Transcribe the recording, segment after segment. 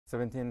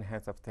17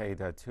 heads of state,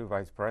 2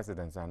 vice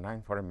presidents, and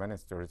 9 foreign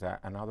ministers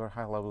and other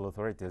high-level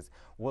authorities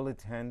will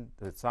attend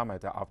the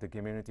summit of the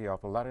Community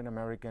of Latin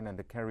American and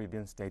the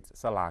Caribbean States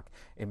Celac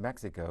in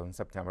Mexico on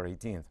September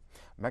 18th.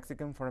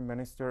 Mexican Foreign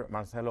Minister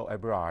Marcelo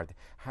Ebrard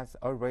has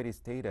already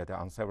stated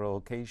on several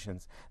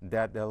occasions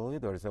that the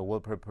leaders will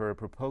prepare a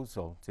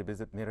proposal to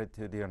visit meet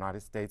to the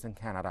United States and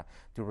Canada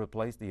to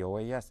replace the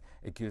OAS,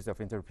 accused of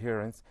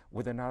interference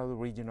with another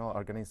regional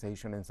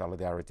organization in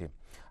solidarity.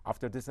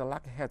 After the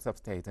Celac heads of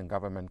state and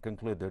government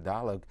conclude their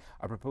dialogue,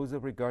 a proposal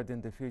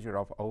regarding the future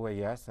of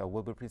OAS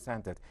will be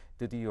presented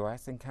to the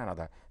U.S. and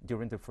Canada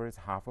during the first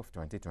half of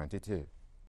 2022.